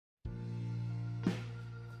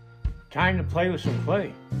Time to play with some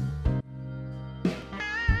clay.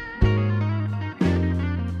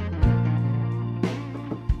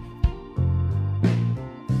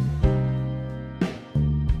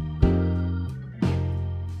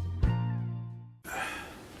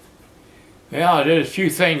 Well, I did a few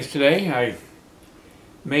things today. I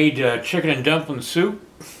made chicken and dumpling soup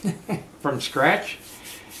from scratch,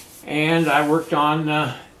 and I worked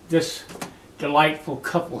on this delightful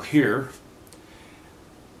couple here.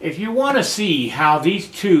 If you want to see how these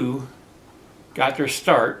two got their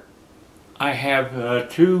start, I have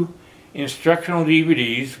two instructional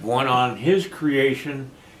DVDs, one on his creation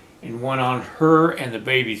and one on her and the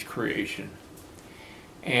baby's creation.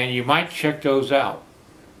 And you might check those out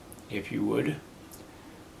if you would.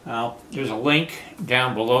 There's a link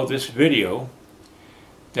down below this video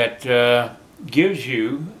that gives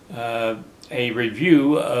you a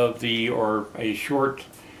review of or a short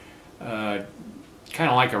kind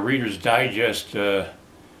of like a Reader's Digest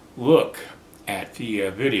look at the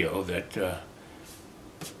video that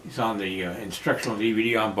is on the instructional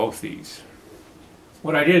DVD on both these.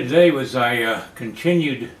 What I did today was I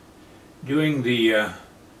continued doing the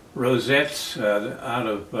rosettes out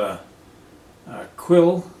of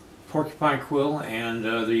porcupine quill, and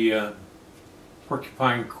the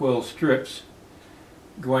porcupine quill strips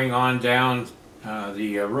going on down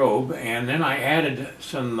the robe, and then I added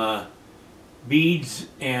some beads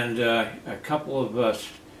and a couple of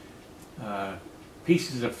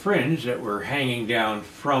pieces of fringe that were hanging down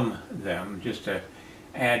from them, just to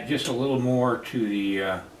add just a little more to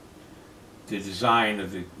the design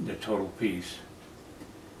of the total piece.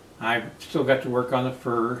 I've still got to work on the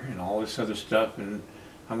fur and all this other stuff, and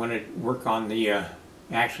I'm going to work on the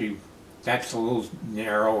actually that's a little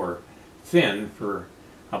narrow or thin for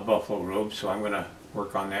a buffalo robe, so I'm going to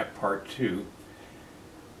work on that part too.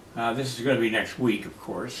 This is going to be next week, of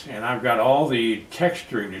course, and I've got all the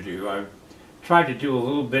texturing to do. I've tried to do a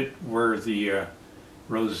little bit where the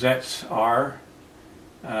rosettes are,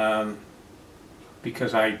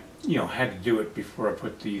 because I had to do it before I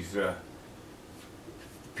put these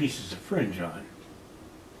pieces of fringe on.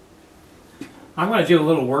 I'm going to do a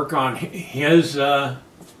little work on his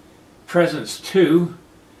presents too.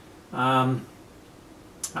 I'm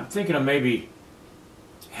thinking of maybe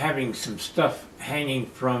having some stuff hanging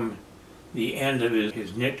from the end of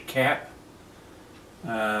his knit cap.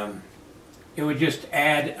 It would just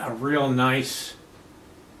add a real nice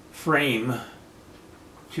frame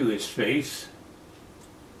to his face.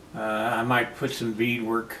 I might put some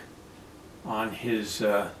beadwork on his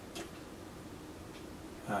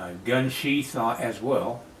gun sheath as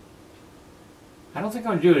well. I don't think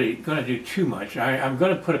I'm going to do too much. I'm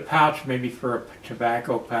going to put a pouch, maybe for a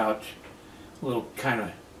tobacco pouch, a little kind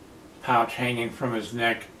of pouch hanging from his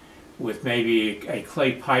neck with maybe a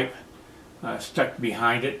clay pipe stuck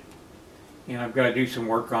behind it. And I've got to do some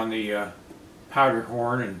work on the powder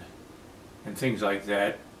horn and things like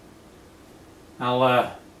that.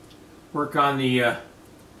 I'll work on the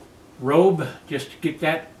robe just to get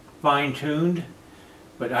that fine-tuned,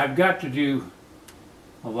 but I've got to do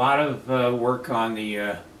a lot of work on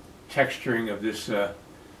the texturing of this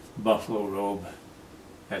buffalo robe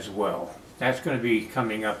as well. That's going to be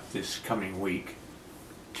coming up this coming week.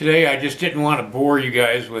 Today I just didn't want to bore you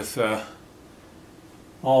guys with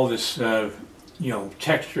all this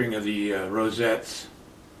texturing of the rosettes,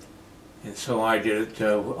 and so I did it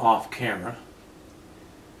off camera.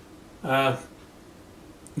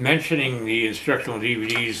 Mentioning the instructional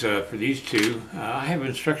DVDs for these two, I have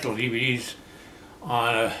instructional DVDs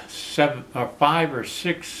on 5 or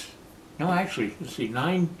 6, no actually, let's see,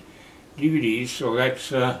 9 DVDs, so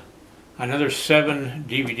that's another 7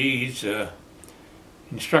 DVDs,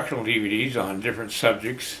 instructional DVDs on different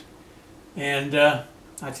subjects. And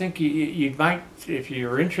I think you might, if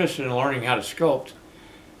you're interested in learning how to sculpt,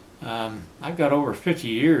 I've got over 50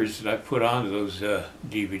 years that I've put onto those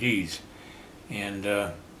DVDs,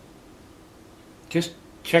 and just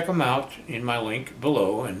check them out in my link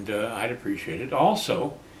below, and I'd appreciate it.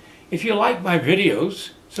 Also, if you like my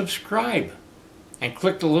videos, subscribe and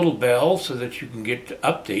click the little bell so that you can get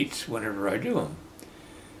updates whenever I do them.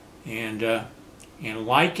 And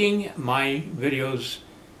liking my videos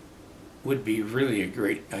would be really a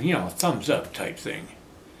great, a thumbs up type thing.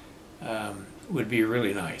 Would be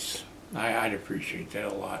really nice. I'd appreciate that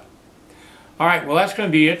a lot. Alright, well that's going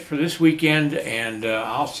to be it for this weekend, and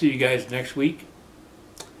I'll see you guys next week.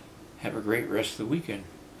 Have a great rest of the weekend.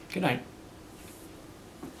 Good night.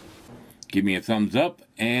 Give me a thumbs up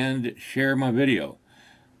and share my video.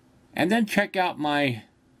 And then check out my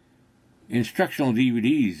instructional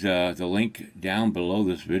DVDs, the link down below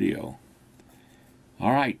this video.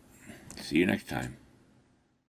 Alright, See you next time.